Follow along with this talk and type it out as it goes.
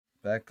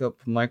Backup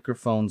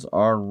microphones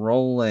are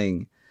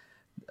rolling.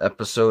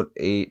 Episode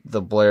 8,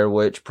 The Blair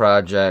Witch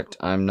Project.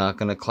 I'm not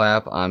gonna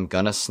clap, I'm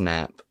gonna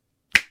snap.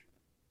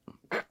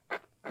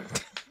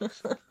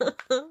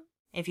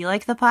 If you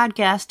like the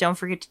podcast, don't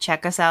forget to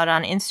check us out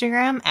on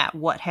Instagram at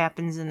What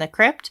Happens in the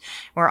Crypt.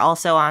 We're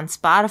also on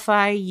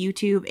Spotify,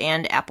 YouTube,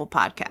 and Apple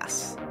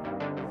Podcasts.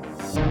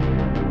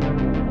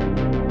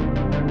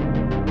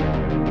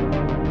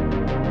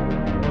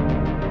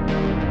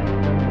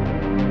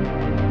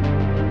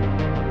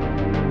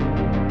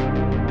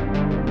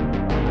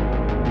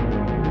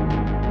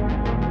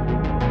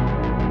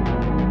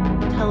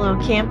 Hello,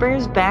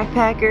 campers,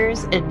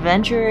 backpackers,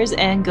 adventurers,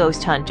 and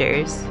ghost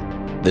hunters.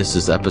 This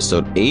is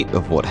episode 8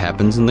 of What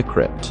Happens in the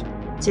Crypt.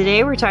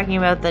 Today we're talking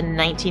about the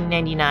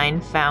 1999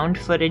 found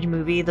footage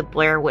movie, The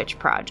Blair Witch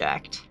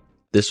Project.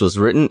 This was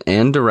written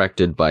and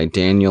directed by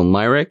Daniel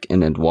Myrick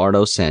and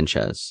Eduardo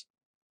Sanchez.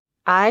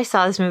 I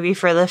saw this movie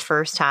for the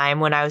first time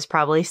when I was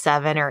probably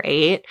 7 or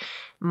 8.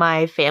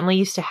 My family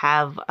used to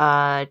have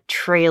a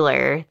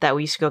trailer that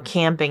we used to go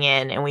camping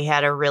in, and we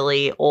had a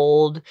really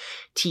old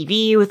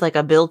TV with like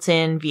a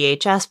built-in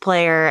VHS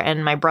player,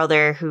 and my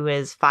brother, who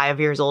is 5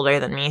 years older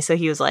than me, so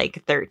he was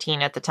like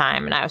 13 at the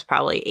time, and I was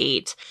probably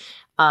 8,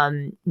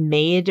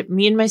 made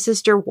me and my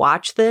sister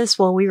watch this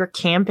while we were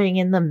camping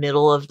in the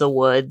middle of the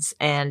woods,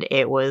 and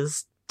it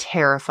was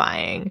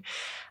terrifying.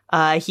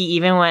 He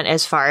even went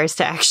as far as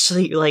to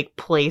actually like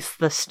place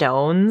the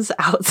stones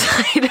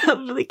outside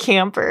of the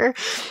camper.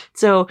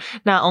 So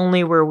not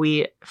only were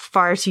we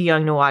far too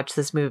young to watch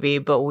this movie,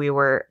 but we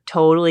were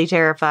totally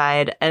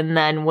terrified. And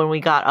then when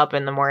we got up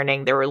in the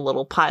morning, there were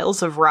little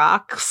piles of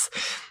rocks.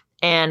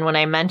 And when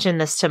I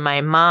mentioned this to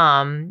my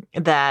mom,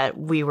 that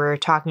we were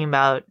talking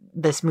about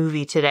this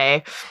movie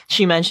today,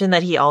 she mentioned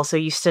that he also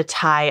used to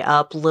tie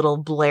up little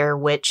Blair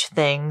Witch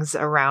things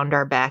around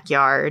our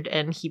backyard,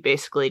 and he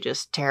basically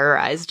just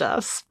terrorized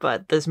us.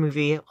 But this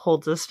movie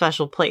holds a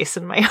special place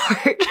in my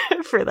heart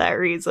for that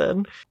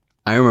reason.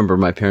 I remember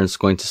my parents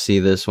going to see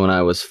this when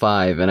I was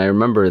 5, and I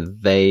remember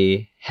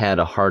they had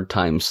a hard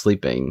time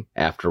sleeping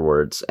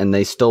afterwards, and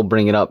they still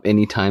bring it up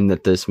anytime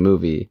that this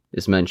movie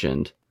is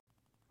mentioned.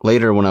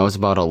 Later, when I was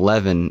about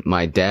 11,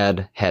 my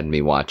dad had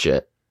me watch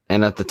it.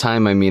 And at the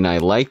time, I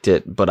liked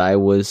it, but I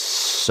was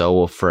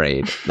so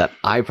afraid that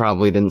I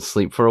probably didn't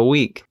sleep for a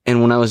week.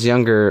 And when I was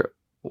younger,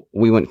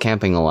 we went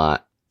camping a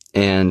lot.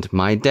 And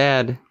my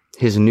dad,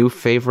 his new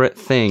favorite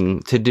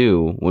thing to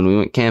do when we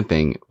went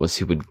camping was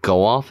he would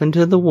go off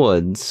into the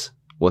woods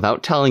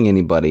without telling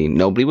anybody,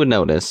 nobody would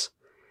notice,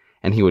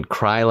 and he would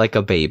cry like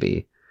a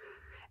baby.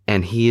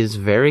 And he is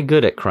very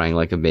good at crying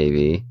like a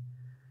baby.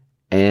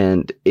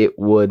 And it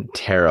would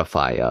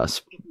terrify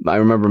us. I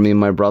remember me and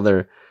my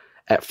brother,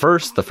 at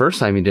first, the first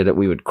time he did it,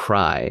 we would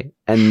cry.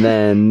 And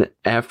then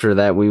after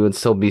that, we would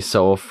still be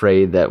so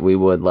afraid that we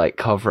would like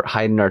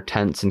hide in our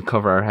tents and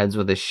cover our heads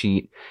with a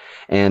sheet.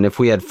 And if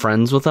we had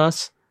friends with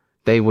us,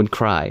 they would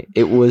cry.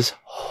 It was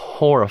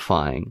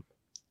horrifying.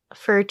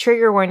 For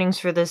trigger warnings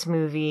for this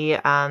movie,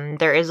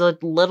 there is a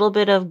little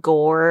bit of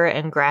gore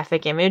and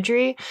graphic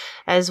imagery,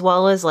 as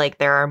well as like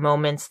there are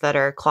moments that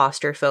are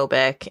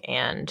claustrophobic,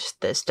 and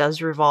this does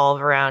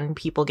revolve around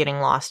people getting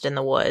lost in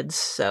the woods.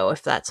 So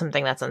if that's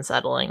something that's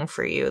unsettling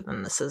for you,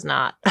 then this is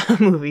not a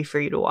movie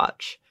for you to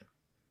watch.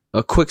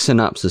 A quick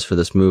synopsis for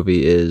this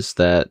movie is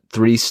that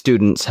 3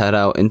 students head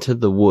out into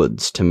the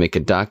woods to make a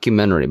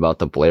documentary about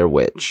the Blair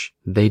Witch.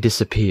 They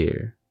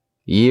disappear.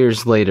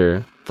 Years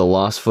later, the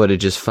lost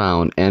footage is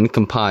found and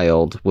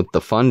compiled with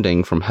the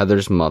funding from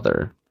Heather's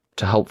mother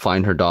to help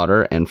find her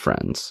daughter and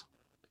friends.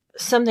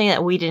 Something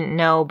that we didn't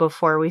know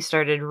before we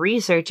started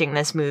researching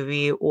this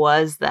movie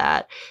was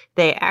that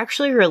they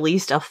actually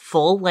released a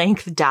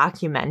full-length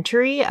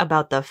documentary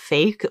about the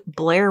fake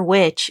Blair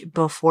Witch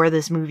before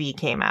this movie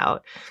came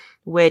out,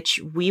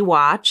 which we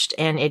watched,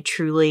 and it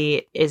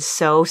truly is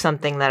so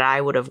something that I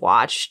would have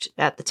watched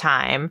at the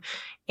time.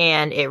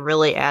 And it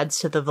really adds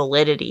to the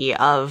validity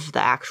of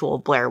the actual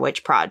Blair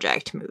Witch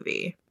Project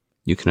movie.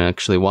 You can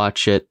actually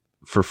watch it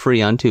for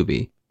free on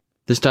Tubi.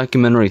 This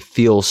documentary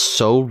feels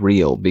so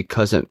real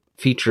because it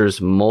features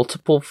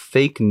multiple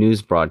fake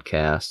news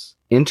broadcasts,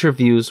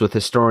 interviews with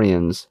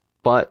historians,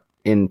 but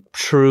in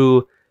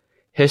true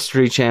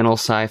History Channel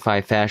sci-fi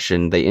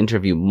fashion, they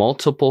interview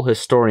multiple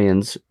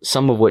historians,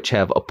 some of which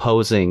have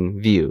opposing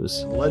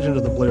views. The legend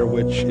of the Blair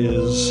Witch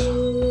is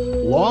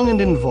long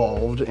and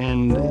involved,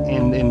 and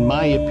in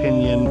my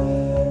opinion,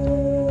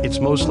 it's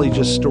mostly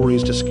just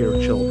stories to scare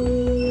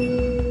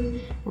children.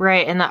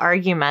 Right, and the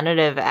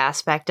argumentative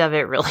aspect of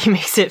it really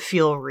makes it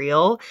feel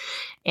real.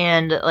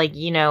 And like,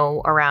 you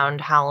know,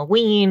 around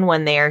Halloween,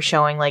 when they are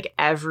showing like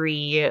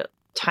every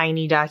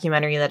tiny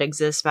documentary that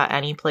exists about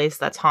any place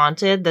that's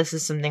haunted, this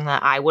is something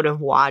that I would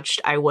have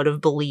watched, I would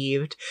have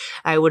believed,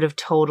 I would have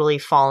totally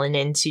fallen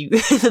into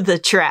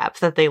the trap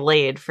that they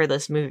laid for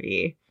this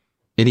movie.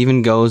 It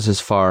even goes as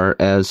far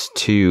as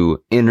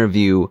to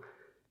interview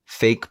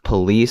fake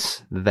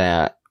police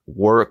that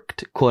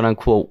worked, quote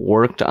unquote,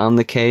 worked on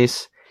the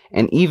case,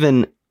 and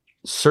even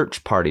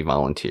search party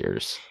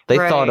volunteers. They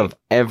thought of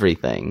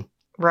everything.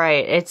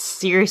 Right. It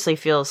seriously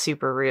feels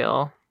super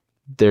real.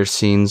 There's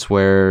scenes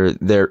where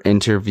they're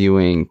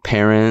interviewing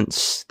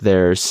parents.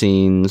 There's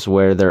scenes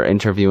where they're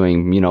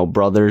interviewing,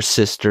 brothers,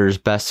 sisters,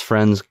 best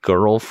friends,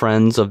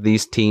 girlfriends of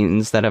these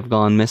teens that have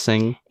gone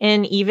missing.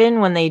 And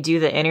even when they do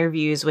the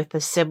interviews with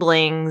the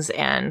siblings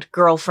and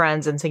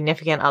girlfriends and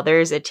significant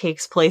others, it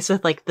takes place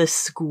with like the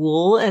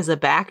school as a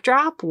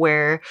backdrop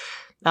where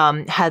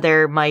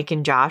Heather, Mike,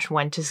 and Josh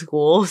went to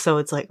school. So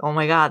it's like, oh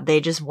my God, they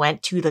just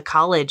went to the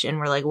college and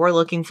were like, we're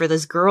looking for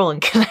this girl in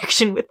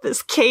connection with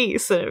this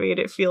case. And it made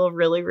it feel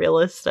really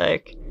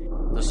realistic.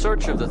 The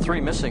search of the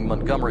 3 missing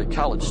Montgomery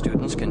College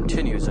students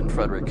continues in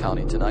Frederick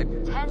County tonight.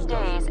 10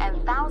 days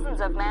and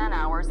thousands of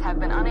man-hours have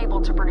been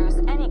unable to produce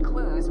any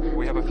clues.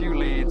 We have a few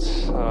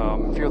leads,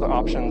 a few other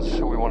options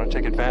we want to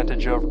take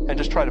advantage of, and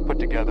just try to put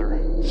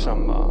together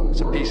some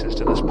pieces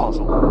to this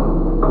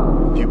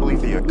puzzle. Do you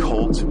believe the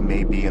occult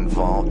may be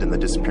involved in the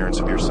disappearance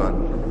of your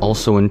son?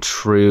 Also in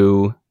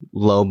true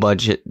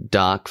low-budget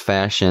doc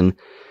fashion,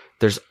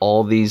 there's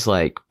all these,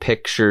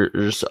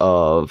 pictures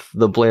of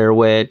the Blair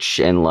Witch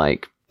and,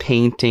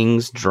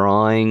 paintings,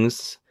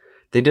 drawings.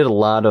 They did a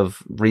lot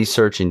of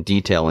research and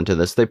detail into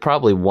this. They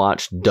probably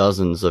watched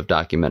dozens of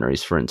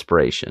documentaries for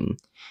inspiration.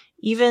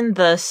 Even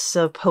the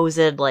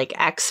supposed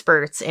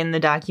experts in the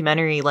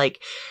documentary,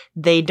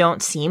 they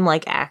don't seem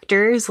like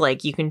actors.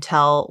 You can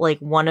tell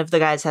one of the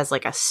guys has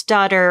a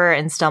stutter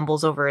and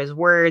stumbles over his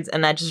words,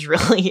 and that just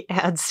really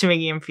adds to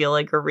making him feel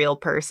like a real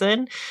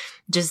person.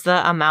 Just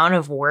the amount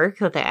of work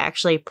that they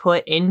actually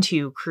put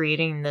into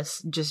creating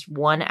this just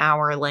 1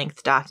 hour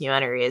length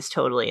documentary is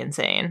totally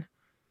insane.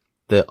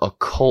 The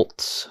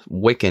occult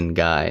Wiccan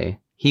guy,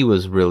 he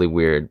was really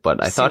weird,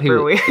 but I thought he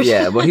was weird.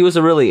 Yeah, but he was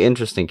a really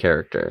interesting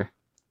character.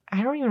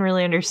 I don't even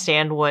really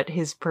understand what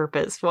his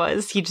purpose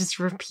was. He just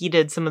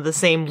repeated some of the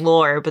same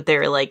lore, but they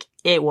were like,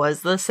 it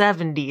was the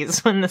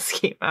 70s when this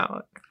came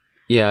out.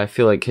 Yeah, I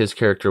feel like his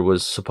character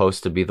was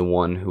supposed to be the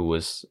one who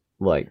was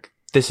like,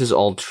 this is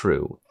all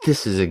true.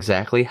 This is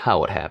exactly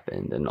how it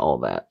happened and all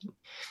that.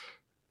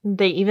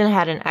 They even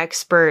had an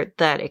expert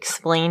that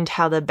explained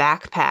how the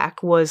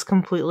backpack was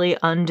completely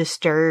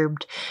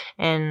undisturbed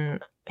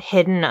and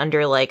hidden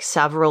under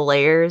several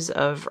layers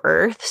of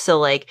earth.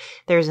 So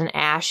there's an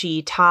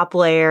ashy top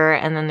layer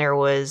and then there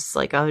was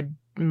a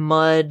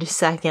mud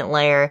second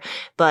layer,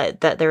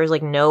 but that there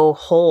was no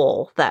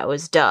hole that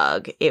was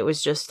dug. It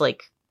was just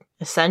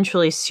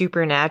essentially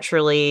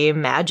supernaturally,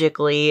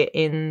 magically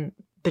in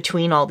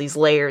between all these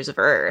layers of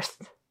earth.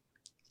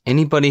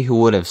 Anybody who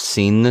would have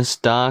seen this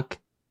doc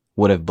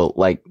would have,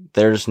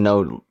 there's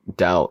no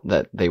doubt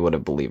that they would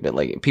have believed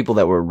it. People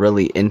that were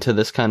really into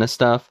this kind of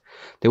stuff,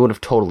 they would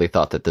have totally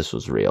thought that this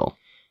was real.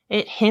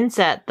 It hints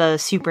at the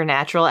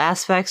supernatural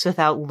aspects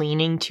without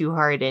leaning too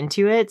hard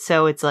into it.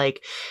 So it's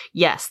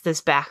yes,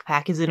 this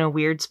backpack is in a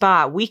weird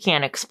spot. We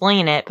can't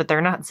explain it, but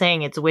they're not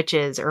saying it's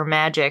witches or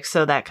magic.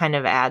 So that kind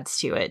of adds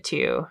to it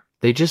too.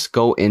 They just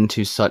go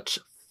into such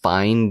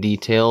fine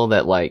detail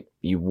that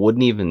you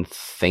wouldn't even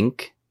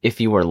think if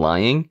you were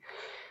lying.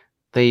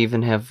 They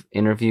even have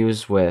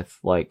interviews with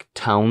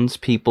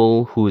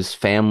townspeople whose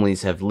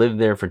families have lived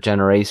there for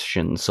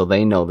generations, so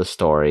they know the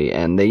story.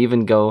 And they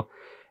even go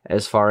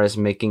as far as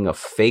making a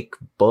fake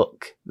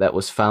book that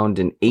was found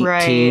in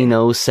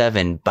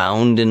 1807,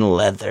 bound in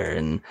leather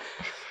and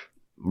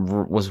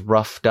was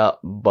roughed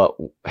up, but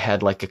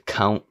had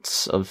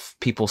accounts of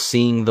people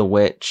seeing the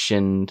witch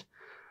and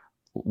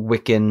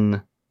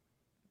Wiccan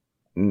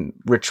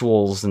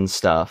rituals and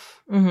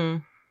stuff. Mm-hmm.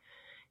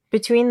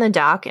 Between the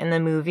doc and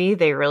the movie,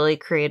 they really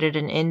created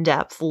an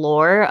in-depth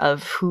lore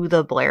of who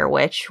the Blair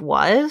Witch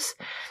was.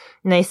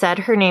 And they said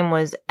her name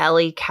was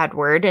Ellie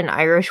Kedward, an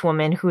Irish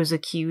woman who was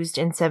accused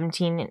in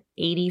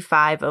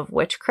 1785 of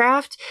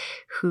witchcraft,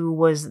 who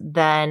was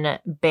then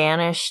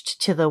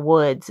banished to the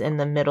woods in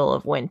the middle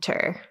of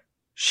winter.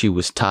 She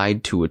was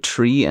tied to a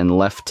tree and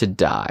left to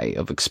die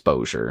of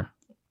exposure.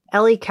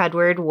 Ellie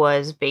Kedward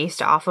was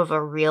based off of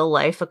a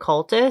real-life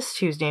occultist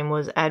whose name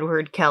was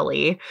Edward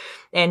Kelly,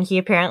 and he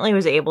apparently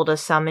was able to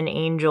summon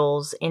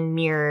angels in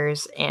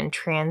mirrors and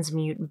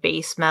transmute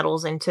base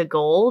metals into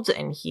gold,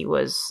 and he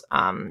was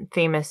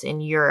famous in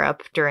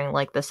Europe during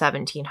the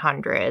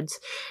 1700s.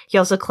 He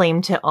also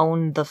claimed to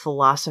own the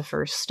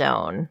Philosopher's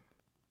Stone.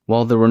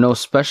 While there were no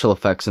special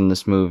effects in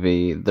this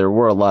movie, there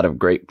were a lot of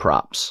great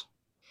props.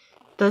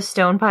 The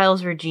stone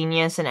piles were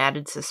genius and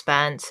added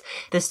suspense.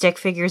 The stick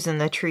figures in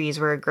the trees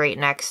were a great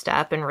next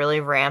step and really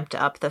ramped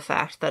up the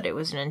fact that it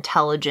was an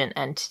intelligent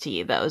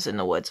entity that was in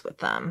the woods with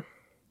them.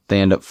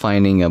 They end up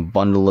finding a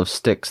bundle of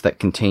sticks that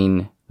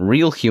contain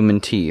real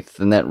human teeth,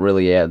 and that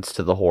really adds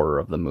to the horror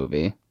of the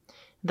movie.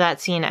 That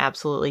scene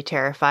absolutely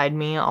terrified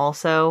me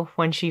also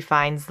when she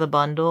finds the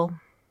bundle.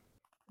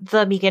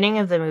 The beginning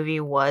of the movie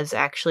was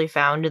actually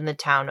found in the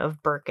town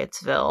of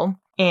Burkittsville.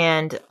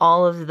 And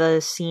all of the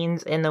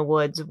scenes in the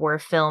woods were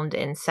filmed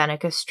in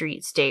Seneca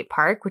Street State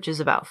Park, which is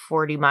about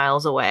 40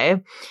 miles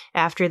away.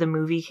 After the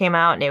movie came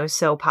out and it was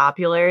so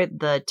popular,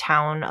 the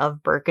town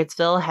of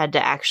Burkittsville had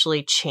to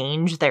actually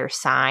change their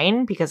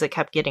sign because it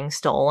kept getting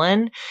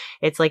stolen.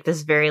 It's like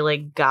this very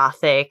like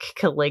gothic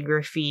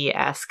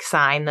calligraphy-esque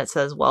sign that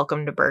says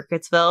 "Welcome to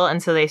Burkittsville."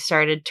 And so they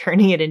started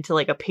turning it into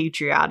like a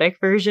patriotic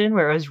version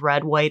where it was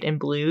red, white, and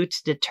blue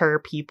to deter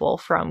people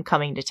from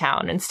coming to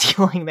town and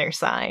stealing their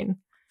sign.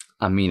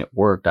 I mean, it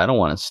worked. I don't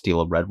want to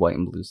steal a red, white,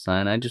 and blue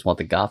sign. I just want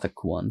the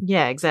Gothic one.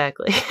 Yeah,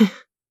 exactly.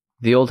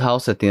 The old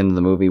house at the end of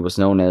the movie was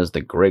known as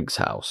the Griggs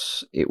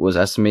House. It was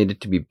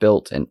estimated to be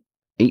built in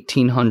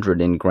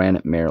 1800 in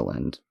Granite,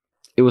 Maryland.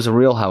 It was a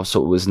real house,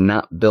 so it was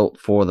not built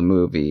for the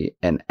movie,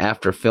 and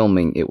after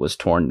filming, it was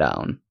torn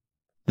down.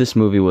 This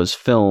movie was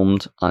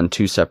filmed on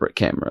 2 separate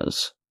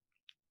cameras.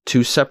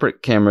 2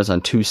 separate cameras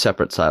on 2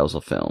 separate styles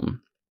of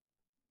film.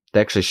 They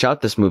actually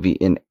shot this movie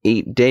in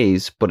 8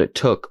 days, but it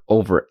took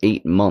over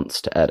 8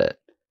 months to edit.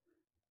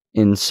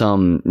 In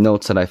some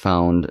notes that I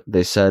found,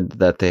 they said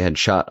that they had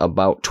shot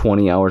about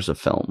 20 hours of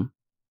film.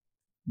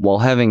 While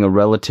having a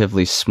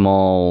relatively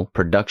small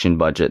production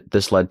budget,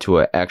 this led to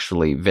an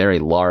actually very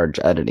large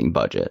editing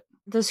budget.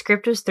 The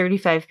script was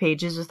 35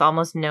 pages with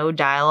almost no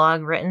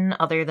dialogue written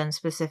other than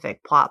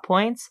specific plot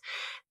points.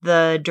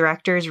 The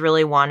directors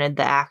really wanted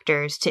the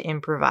actors to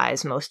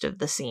improvise most of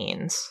the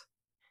scenes.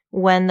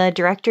 When the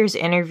directors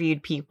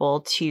interviewed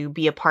people to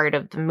be a part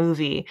of the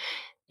movie,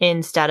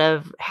 instead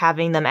of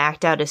having them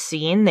act out a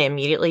scene, they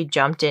immediately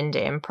jumped into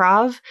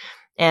improv.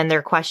 And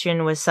their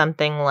question was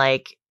something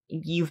like,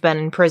 "You've been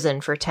in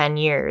prison for 10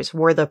 years.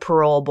 We're the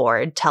parole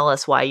board. Tell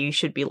us why you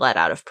should be let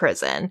out of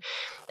prison."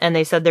 And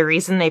they said the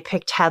reason they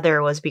picked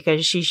Heather was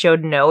because she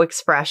showed no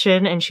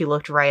expression and she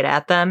looked right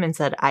at them and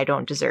said, "I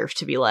don't deserve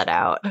to be let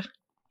out."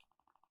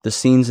 The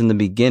scenes in the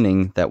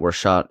beginning that were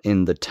shot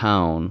in the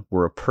town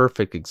were a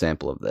perfect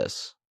example of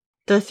this.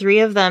 The 3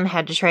 of them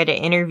had to try to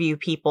interview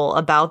people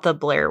about the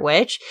Blair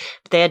Witch,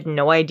 but they had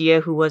no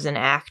idea who was an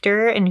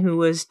actor and who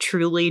was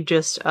truly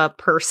just a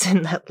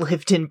person that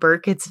lived in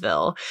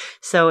Burkittsville.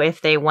 So if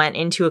they went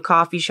into a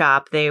coffee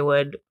shop, they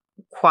would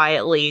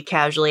quietly,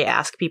 casually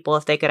ask people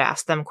if they could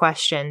ask them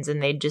questions,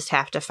 and they'd just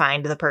have to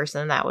find the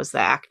person that was the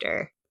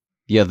actor.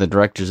 Yeah, the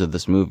directors of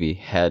this movie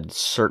had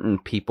certain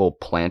people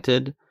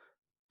planted,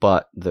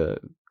 but the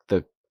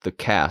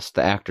cast,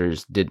 the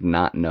actors, did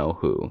not know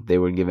who. They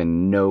were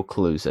given no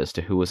clues as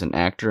to who was an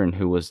actor and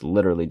who was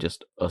literally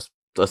just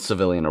a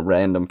civilian, a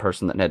random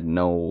person that had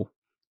no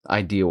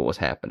idea what was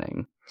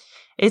happening.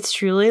 It's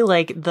truly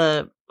like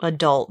the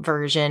adult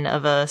version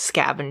of a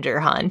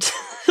scavenger hunt.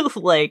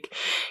 Like,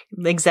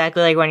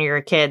 exactly like when you're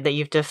a kid that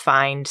you have to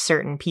find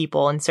certain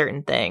people and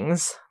certain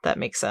things. That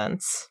makes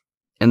sense.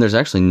 And there's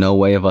actually no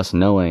way of us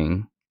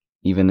knowing,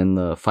 even in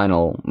the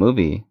final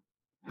movie,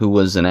 who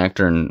was an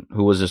actor and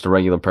who was just a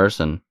regular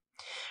person.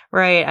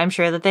 Right. I'm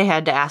sure that they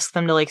had to ask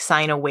them to like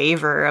sign a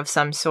waiver of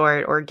some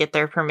sort or get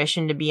their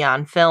permission to be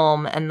on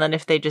film. And then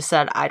if they just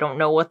said, "I don't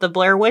know what the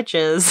Blair Witch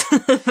is,"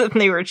 then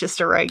they were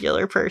just a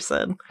regular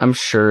person. I'm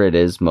sure it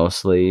is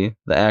mostly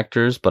the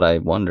actors, but I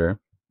wonder.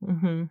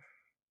 Mm-hmm.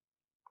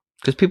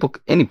 Because people,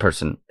 any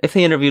person, if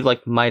they interviewed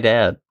like my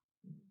dad,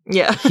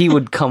 yeah, he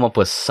would come up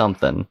with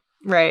something.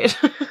 Right.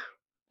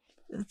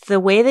 The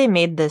way they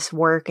made this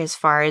work, as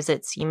far as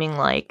it seeming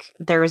like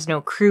there was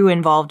no crew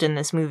involved in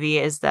this movie,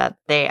 is that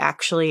they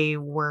actually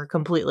were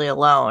completely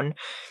alone.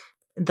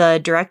 The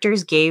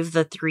directors gave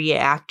the 3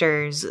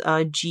 actors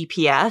a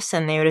GPS,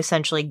 and they would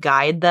essentially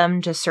guide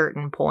them to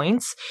certain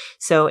points.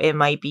 So it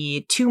might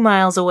be 2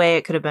 miles away,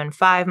 it could have been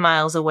 5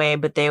 miles away,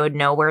 but they would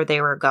know where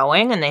they were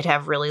going, and they'd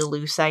have really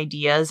loose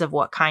ideas of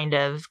what kind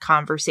of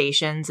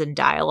conversations and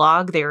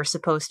dialogue they were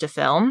supposed to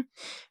film.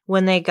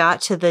 When they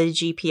got to the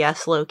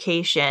GPS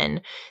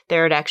location,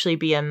 there would actually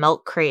be a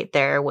milk crate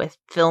there with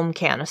film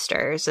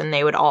canisters, and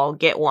they would all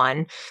get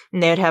one.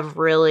 And they would have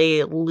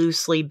really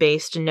loosely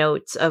based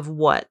notes of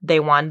what they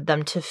wanted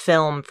them to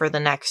film for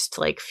the next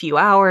like few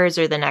hours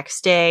or the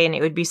next day. And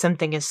it would be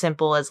something as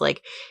simple as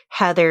like,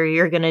 "Heather,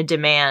 you're going to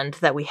demand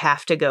that we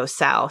have to go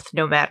south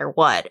no matter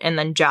what." And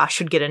then Josh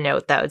would get a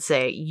note that would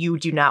say, "You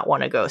do not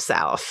want to go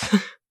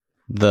south."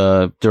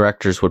 The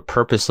directors would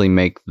purposely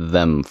make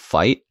them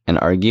fight and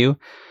argue,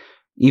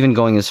 even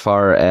going as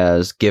far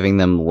as giving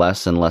them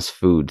less and less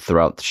food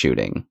throughout the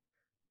shooting.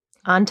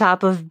 On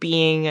top of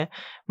being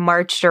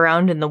marched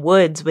around in the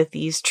woods with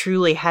these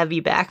truly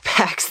heavy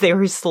backpacks, they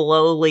were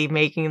slowly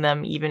making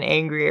them even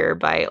angrier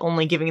by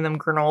only giving them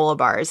granola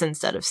bars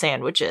instead of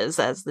sandwiches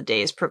as the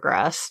days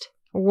progressed.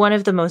 One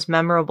of the most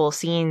memorable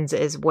scenes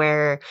is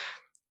where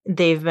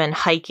they've been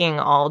hiking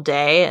all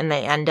day and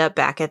they end up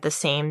back at the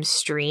same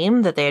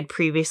stream that they had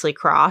previously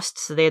crossed.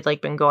 So they had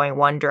like been going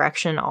one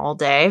direction all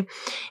day.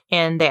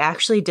 And they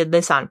actually did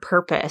this on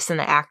purpose. And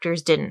the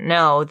actors didn't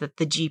know that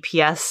the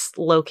GPS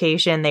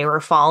location they were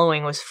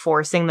following was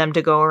forcing them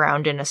to go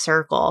around in a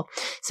circle.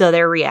 So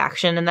their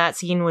reaction in that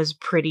scene was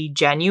pretty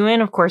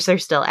genuine. Of course, they're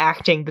still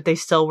acting, but they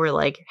still were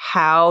like,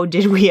 how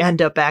did we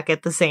end up back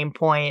at the same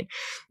point?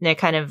 And it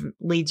kind of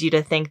leads you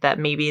to think that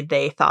maybe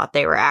they thought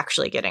they were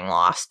actually getting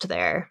lost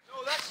there.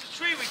 No, that's the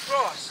tree we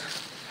crossed.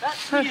 That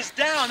tree is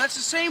down. That's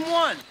the same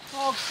one.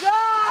 Oh,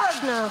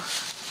 God! No.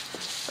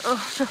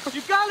 Oh, no.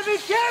 You gotta be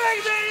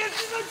kidding me!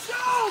 This is a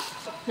joke!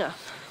 No.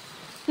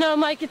 No,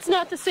 Mike, it's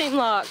not the same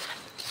log.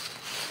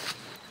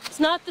 It's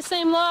not the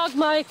same log,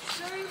 Mike.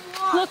 Same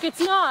one. Look,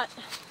 it's not.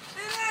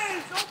 It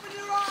is! Open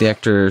your eyes! The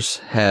actors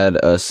had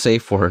a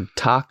safe word,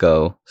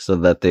 taco, so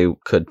that they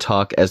could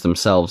talk as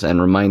themselves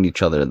and remind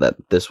each other that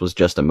this was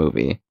just a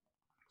movie.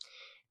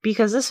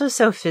 Because this was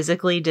so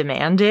physically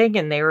demanding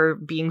and they were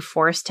being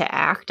forced to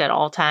act at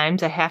all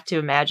times, I have to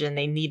imagine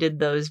they needed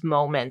those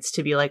moments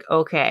to be like,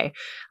 okay,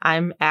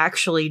 I'm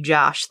actually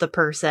Josh the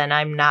person.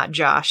 I'm not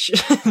Josh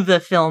the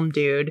film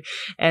dude.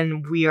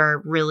 And we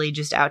are really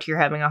just out here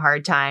having a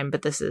hard time,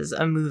 but this is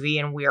a movie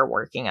and we are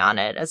working on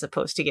it, as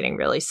opposed to getting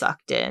really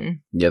sucked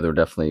in. Yeah,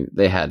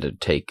 they had to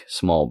take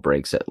small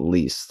breaks at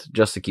least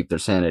just to keep their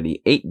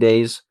sanity. 8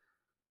 days.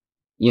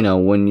 You know,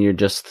 when you're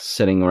just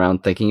sitting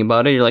around thinking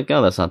about it, you're like,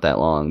 oh, that's not that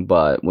long.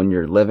 But when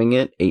you're living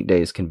it, 8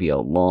 days can be a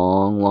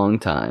long, long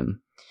time.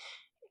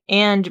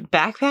 And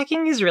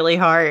backpacking is really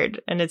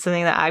hard. And it's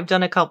something that I've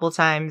done a couple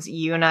times.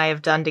 You and I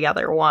have done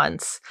together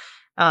once.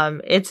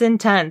 It's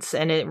intense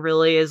and it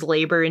really is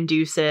labor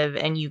inducive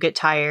and you get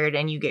tired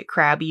and you get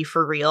crabby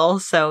for real.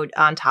 So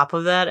on top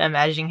of that,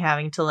 imagining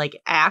having to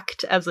like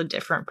act as a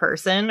different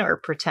person or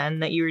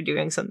pretend that you were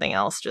doing something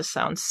else just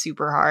sounds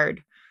super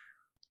hard.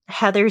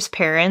 Heather's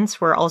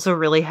parents were also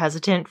really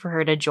hesitant for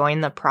her to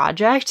join the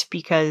project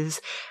because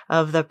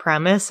of the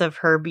premise of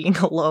her being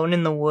alone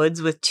in the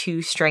woods with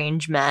two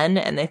strange men,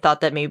 and they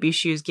thought that maybe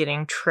she was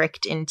getting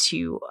tricked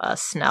into a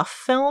snuff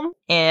film.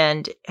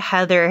 And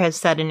Heather has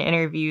said in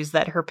interviews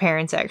that her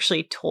parents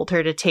actually told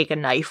her to take a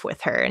knife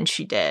with her, and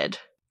she did.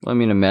 I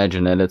mean,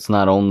 imagine it. It's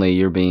not only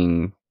you're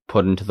being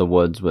put into the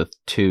woods with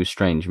two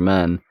strange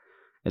men,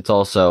 it's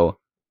also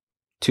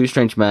two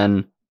strange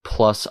men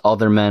plus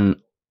other men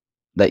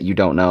that you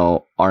don't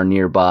know are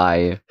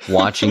nearby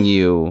watching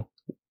you,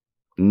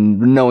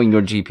 knowing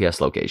your GPS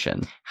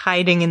location.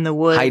 Hiding in the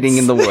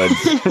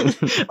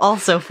woods.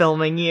 Also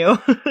filming you.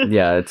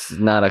 Yeah, it's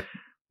not a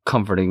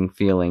comforting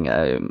feeling,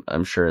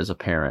 I'm sure, as a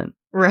parent.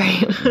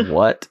 Right.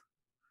 What?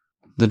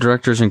 The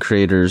directors and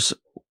creators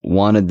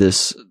wanted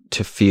this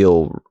to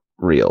feel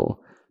real.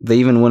 They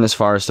even went as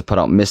far as to put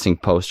out missing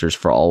posters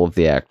for all of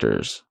the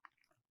actors.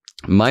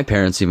 My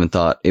parents even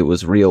thought it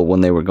was real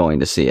when they were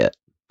going to see it.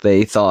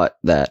 They thought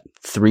that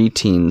 3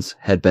 teens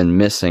had been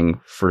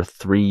missing for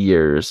 3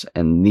 years,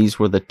 and these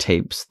were the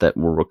tapes that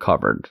were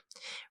recovered.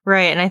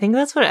 Right, and I think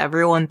that's what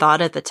everyone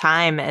thought at the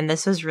time, and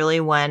this was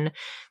really when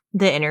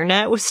the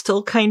internet was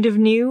still kind of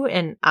new,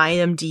 and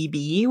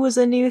IMDb was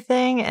a new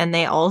thing, and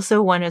they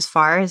also went as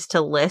far as to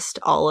list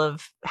all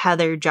of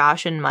Heather,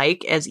 Josh, and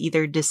Mike as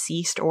either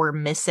deceased or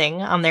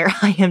missing on their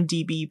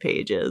IMDb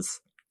pages.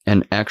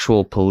 And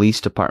actual police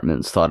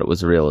departments thought it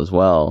was real as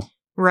well.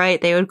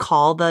 Right, they would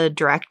call the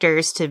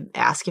directors to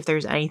ask if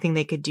there's anything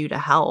they could do to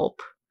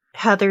help.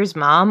 Heather's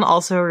mom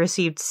also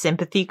received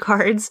sympathy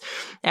cards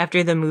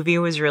after the movie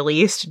was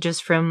released,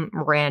 just from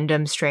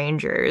random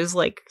strangers,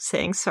 like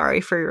saying sorry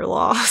for your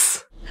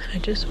loss. I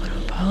just want to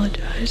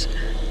apologize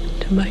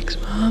to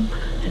Mike's mom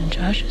and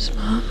Josh's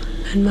mom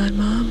and my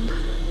mom.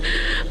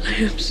 I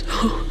am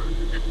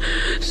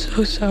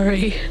so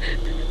sorry,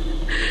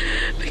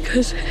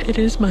 because it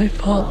is my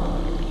fault.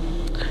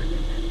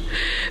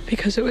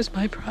 Because it was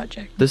my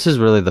project. This is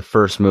really the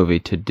first movie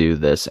to do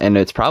this, and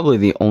it's probably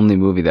the only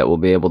movie that will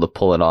be able to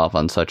pull it off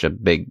on such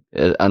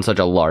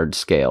a large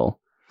scale.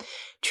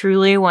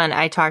 Truly, when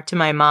I talked to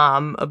my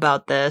mom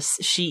about this,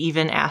 she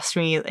even asked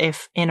me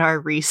if in our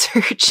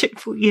research,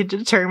 if we had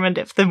determined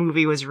if the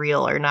movie was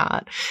real or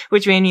not,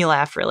 which made me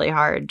laugh really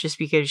hard, just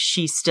because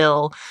she's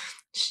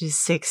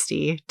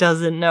 60,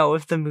 doesn't know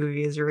if the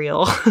movie is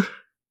real.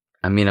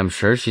 I mean, I'm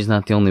sure she's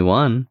not the only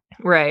one.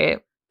 Right.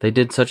 They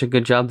did such a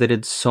good job. They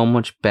did so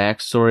much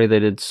backstory. They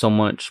did so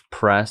much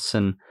press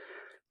and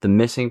the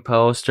missing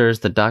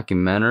posters, the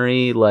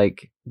documentary.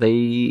 Like,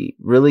 they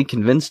really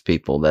convinced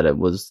people that it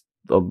was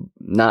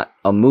not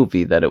a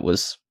movie, that it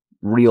was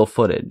real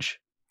footage.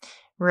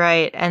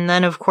 Right. And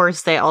then, of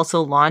course, they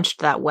also launched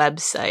that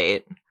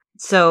website.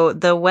 So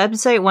the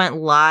website went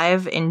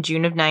live in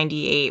June of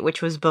 98,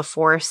 which was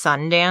before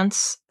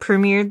Sundance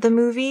premiered the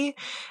movie.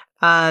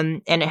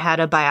 And it had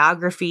a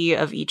biography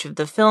of each of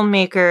the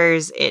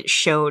filmmakers. It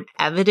showed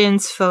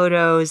evidence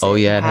photos. Oh,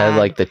 yeah, it had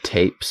like the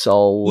tapes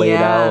all laid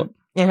out.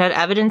 It had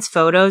evidence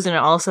photos, and it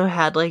also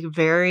had like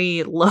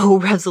very low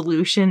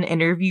resolution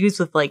interviews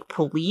with like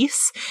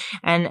police.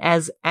 And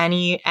as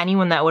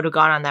anyone that would have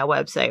gone on that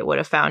website would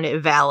have found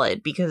it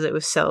valid because it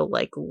was so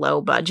like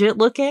low budget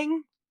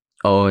looking.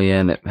 Oh, yeah,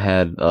 and it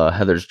had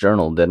Heather's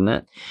journal, didn't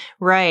it?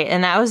 Right,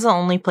 and that was the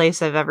only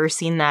place I've ever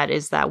seen that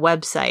is that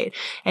website.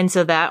 And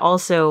so that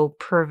also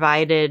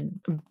provided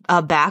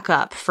a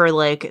backup for,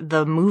 like,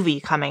 the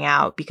movie coming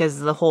out, because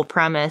the whole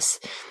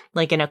premise,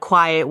 like, in a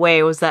quiet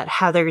way, was that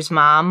Heather's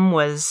mom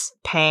was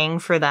paying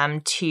for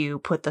them to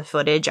put the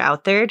footage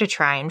out there to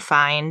try and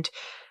find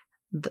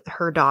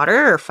her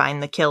daughter or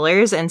find the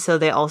killers. And so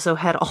they also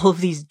had all of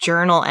these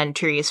journal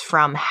entries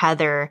from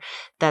Heather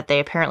that they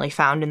apparently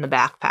found in the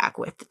backpack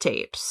with the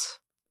tapes.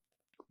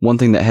 One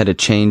thing that had to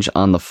change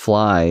on the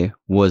fly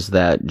was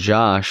that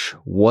Josh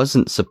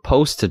wasn't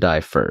supposed to die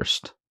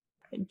first.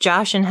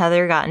 Josh and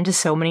Heather got into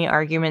so many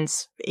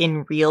arguments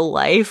in real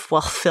life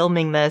while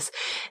filming this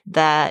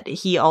that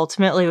he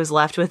ultimately was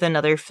left with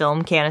another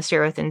film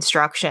canister with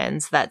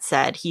instructions that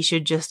said he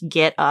should just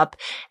get up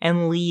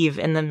and leave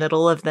in the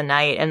middle of the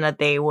night, and that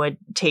they would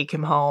take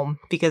him home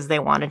because they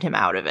wanted him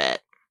out of it.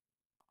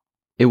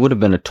 It would have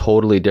been a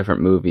totally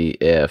different movie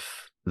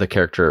if the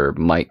character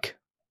Mike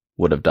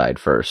would have died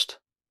first.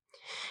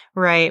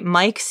 Right.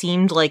 Mike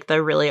seemed like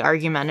the really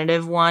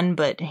argumentative one,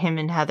 but him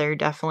and Heather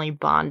definitely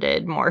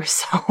bonded more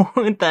so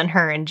than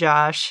her and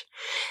Josh.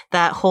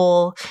 That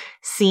whole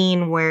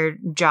scene where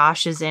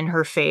Josh is in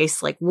her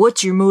face, like,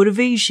 what's your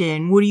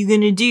motivation? What are you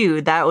going to do?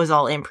 That was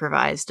all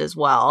improvised as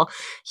well.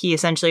 He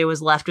essentially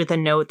was left with a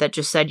note that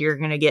just said, you're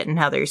going to get in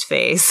Heather's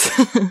face.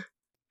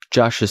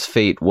 Josh's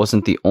fate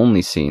wasn't the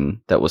only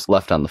scene that was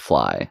left on the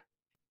fly.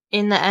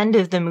 In the end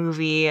of the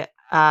movie,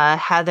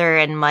 Heather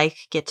and Mike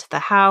get to the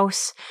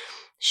house.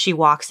 She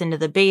walks into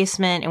the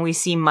basement, and we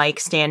see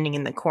Mike standing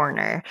in the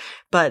corner.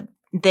 But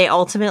they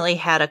ultimately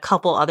had a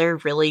couple other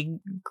really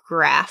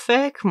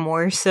graphic,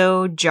 more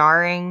so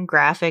jarring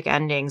graphic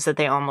endings that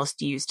they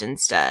almost used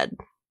instead.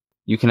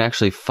 You can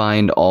actually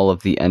find all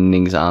of the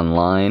endings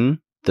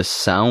online. The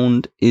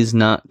sound is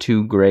not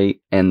too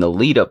great, and the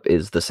lead up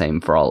is the same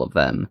for all of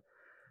them.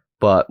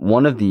 But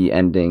one of the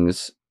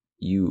endings,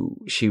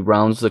 she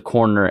rounds the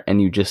corner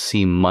and you just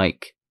see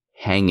Mike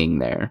hanging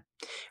there.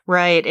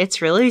 Right,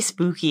 it's really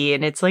spooky,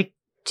 and it's like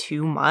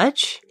too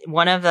much.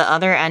 One of the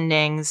other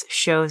endings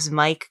shows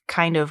Mike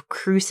kind of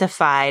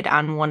crucified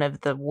on one of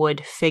the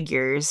wood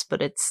figures,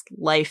 but it's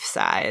life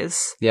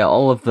size. Yeah,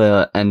 all of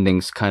the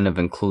endings kind of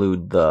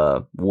include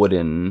the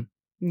wooden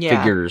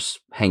figures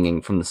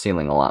hanging from the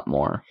ceiling a lot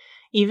more.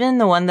 Even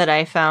the one that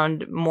I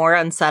found more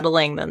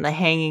unsettling than the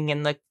hanging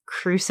and the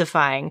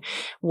crucifying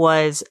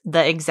was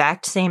the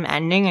exact same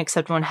ending,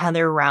 except when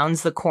Heather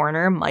rounds the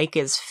corner, Mike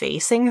is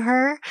facing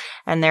her,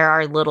 and there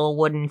are little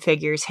wooden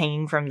figures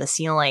hanging from the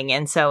ceiling.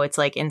 And so it's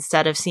like,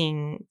 instead of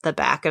seeing the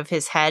back of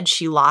his head,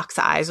 she locks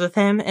eyes with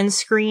him and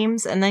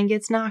screams and then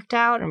gets knocked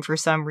out. And for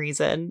some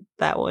reason,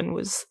 that one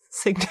was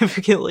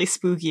significantly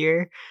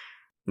spookier.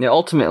 Yeah,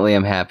 ultimately,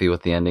 I'm happy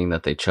with the ending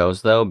that they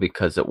chose, though,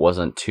 because it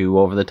wasn't too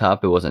over the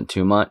top. It wasn't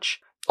too much.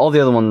 All the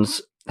other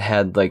ones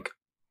had, like,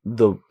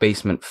 the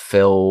basement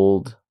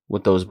filled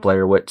with those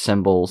Blair Witch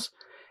symbols,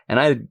 and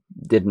I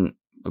didn't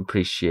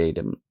appreciate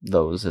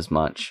those as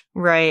much.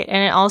 Right,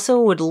 and it also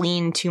would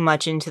lean too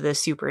much into the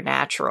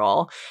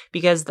supernatural,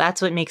 because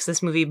that's what makes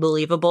this movie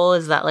believable,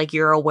 is that, like,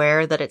 you're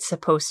aware that it's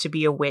supposed to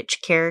be a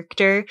witch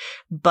character,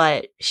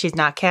 but she's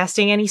not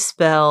casting any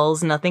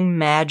spells, nothing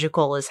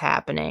magical is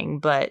happening,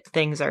 but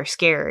things are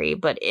scary.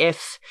 But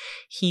if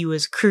he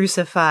was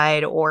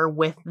crucified or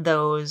with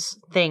those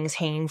things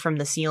hanging from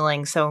the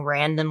ceiling so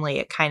randomly,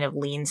 it kind of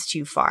leans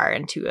too far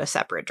into a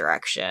separate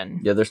direction.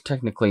 Yeah, there's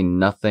technically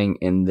nothing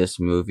in this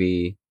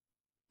movie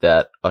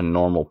that a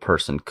normal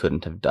person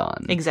couldn't have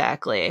done.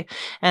 Exactly.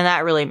 And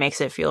that really makes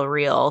it feel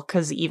real,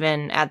 because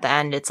even at the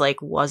end, it's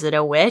like, was it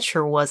a witch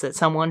or was it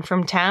someone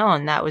from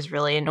town that was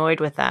really annoyed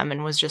with them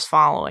and was just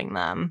following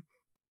them?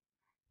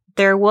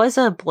 There was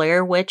a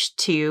Blair Witch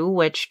 2,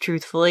 which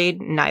truthfully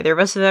neither of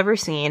us have ever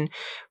seen,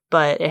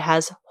 but it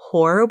has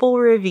horrible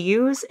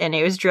reviews, and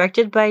it was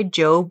directed by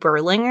Joe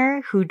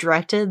Berlinger, who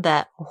directed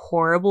that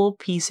horrible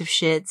piece of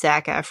shit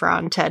Zac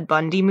Efron Ted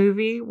Bundy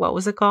movie. What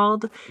was it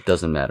called?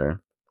 Doesn't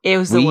matter. It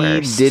was the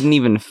worst. We didn't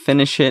even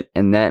finish it,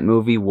 and that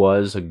movie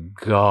was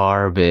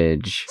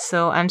garbage.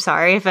 So I'm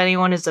sorry if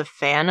anyone is a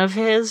fan of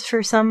his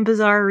for some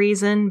bizarre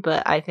reason,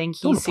 but I think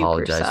he super sucks.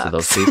 Don't apologize to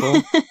those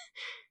people.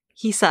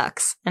 He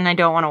sucks, and I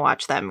don't want to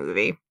watch that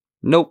movie.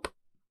 Nope.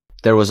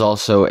 There was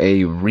also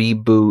a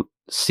reboot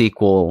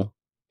sequel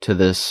to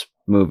this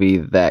movie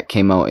that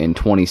came out in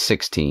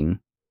 2016.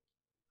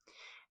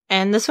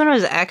 And this one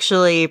was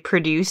actually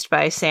produced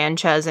by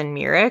Sanchez and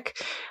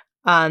Myrick.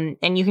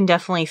 And you can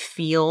definitely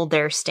feel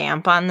their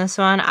stamp on this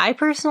one. I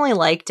personally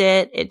liked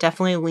it. It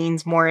definitely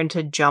leans more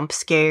into jump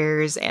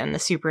scares and the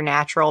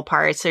supernatural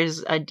parts.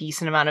 There's a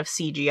decent amount of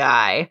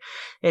CGI.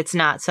 It's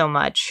not so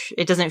much,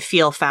 it doesn't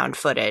feel found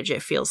footage.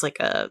 It feels like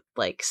a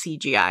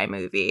CGI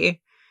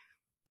movie.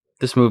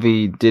 This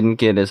movie didn't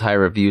get as high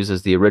reviews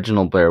as the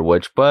original Blair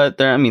Witch, but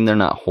they're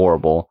not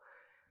horrible.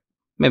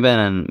 Maybe,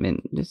 I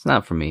mean, it's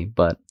not for me,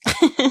 but...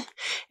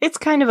 It's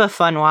kind of a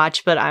fun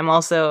watch, but I'm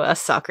also a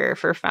sucker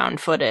for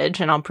found footage,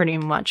 and I'll pretty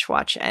much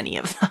watch any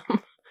of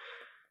them.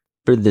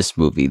 For this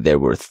movie, there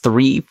were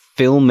 3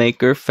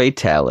 filmmaker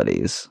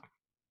fatalities.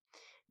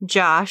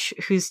 Josh,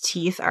 whose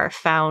teeth are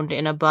found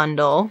in a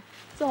bundle.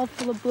 It's all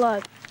full of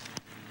blood.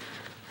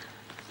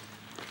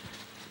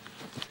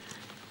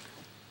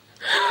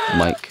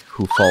 Mike,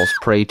 who falls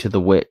prey to the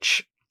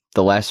witch.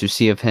 The last you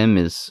see of him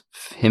is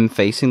him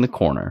facing the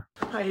corner.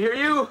 I hear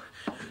you.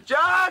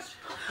 Josh,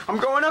 I'm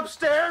going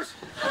upstairs.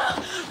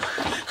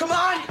 Come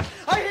on.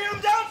 I hear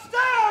him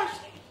downstairs.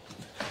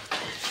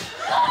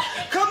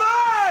 Come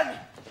on.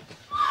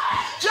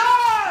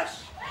 Josh.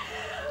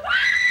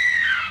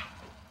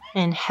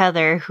 And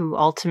Heather, who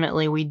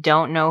ultimately we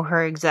don't know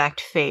her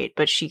exact fate,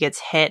 but she gets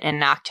hit and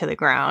knocked to the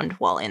ground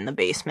while in the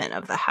basement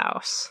of the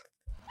house.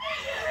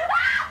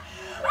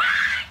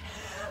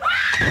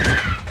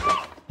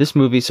 This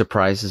movie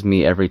surprises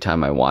me every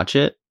time I watch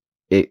it.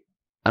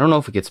 I don't know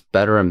if it gets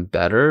better and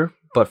better,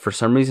 but for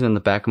some reason in the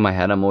back of my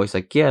head, I'm always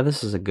like, yeah,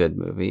 this is a good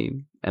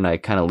movie. And I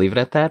kind of leave it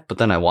at that, but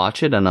then I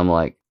watch it and I'm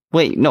like,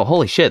 wait, no,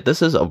 holy shit,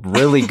 this is a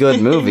really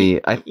good movie.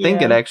 I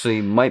think it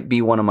actually might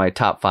be one of my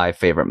top 5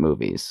 favorite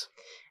movies.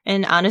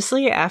 And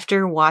honestly,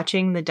 after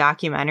watching the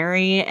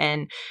documentary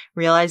and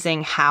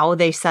realizing how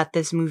they set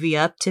this movie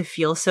up to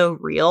feel so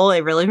real,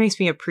 it really makes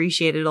me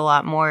appreciate it a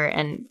lot more.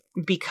 And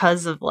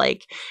because of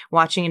like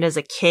watching it as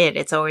a kid,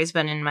 it's always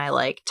been in my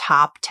like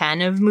top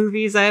 10 of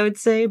movies, I would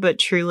say. But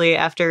truly,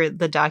 after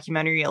the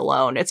documentary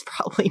alone, it's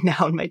probably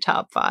now in my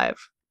top 5.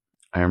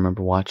 I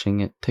remember watching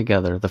it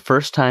together. The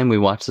first time we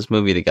watched this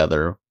movie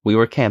together, we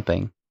were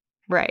camping.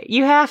 Right.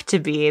 You have to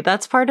be.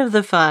 That's part of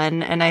the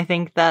fun. And I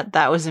think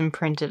that was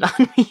imprinted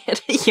on me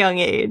at a young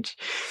age.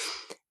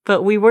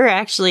 But we were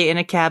actually in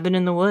a cabin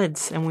in the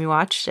woods and we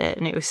watched it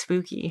and it was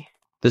spooky.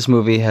 This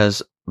movie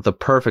has the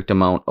perfect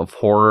amount of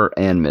horror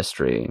and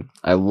mystery.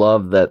 I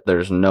love that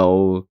there's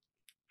no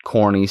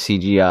corny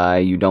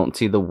CGI. You don't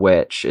see the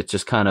witch. It's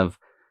just kind of,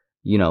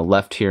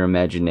 left to your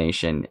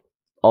imagination.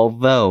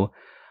 Although,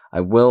 I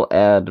will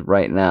add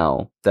right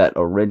now that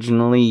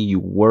originally you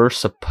were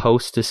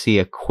supposed to see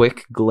a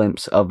quick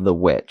glimpse of the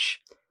witch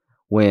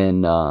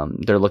when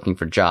they're looking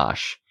for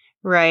Josh.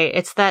 Right.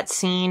 It's that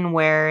scene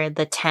where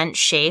the tent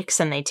shakes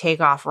and they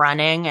take off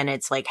running and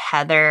it's like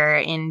Heather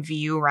in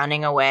view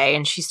running away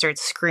and she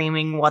starts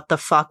screaming, "What the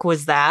fuck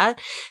was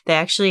that?" They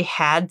actually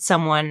had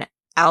someone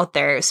out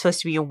there. It was supposed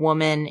to be a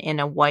woman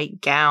in a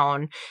white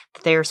gown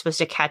that they were supposed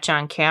to catch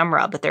on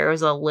camera, but there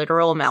was a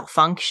literal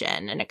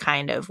malfunction and it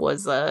kind of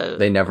was a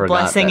they never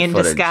blessing got that in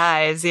footage.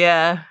 disguise.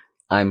 Yeah.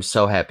 I'm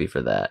so happy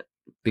for that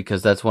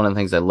because that's one of the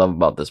things I love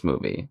about this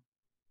movie.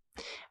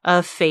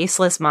 A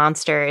faceless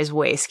monster is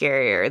way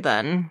scarier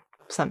than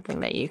something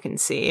that you can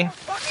see.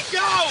 Fucking go!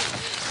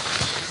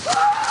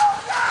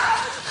 Oh,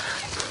 God!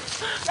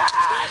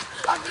 God!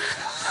 Fucking...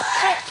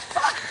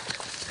 Fuck!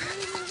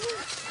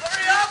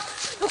 Hurry up!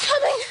 I'm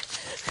coming!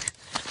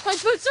 My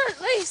boots aren't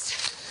laced.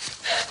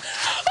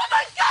 Oh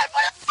my God,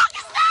 what the fuck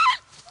is that?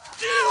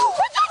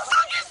 What the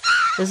fuck is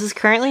that? This is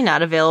currently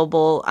not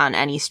available on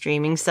any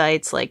streaming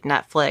sites like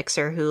Netflix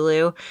or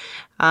Hulu.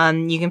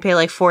 You can pay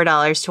like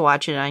 $4 to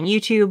watch it on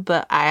YouTube,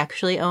 but I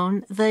actually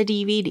own the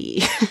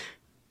DVD.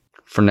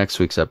 For next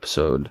week's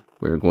episode,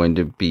 we're going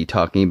to be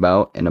talking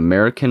about An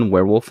American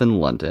Werewolf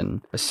in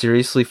London, a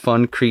seriously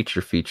fun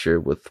creature feature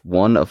with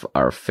one of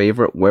our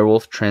favorite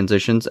werewolf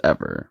transitions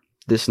ever.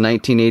 This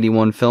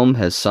 1981 film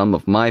has some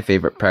of my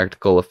favorite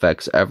practical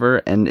effects ever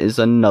and is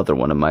another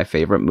one of my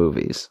favorite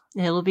movies.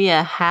 It'll be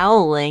a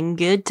howling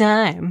good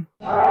time.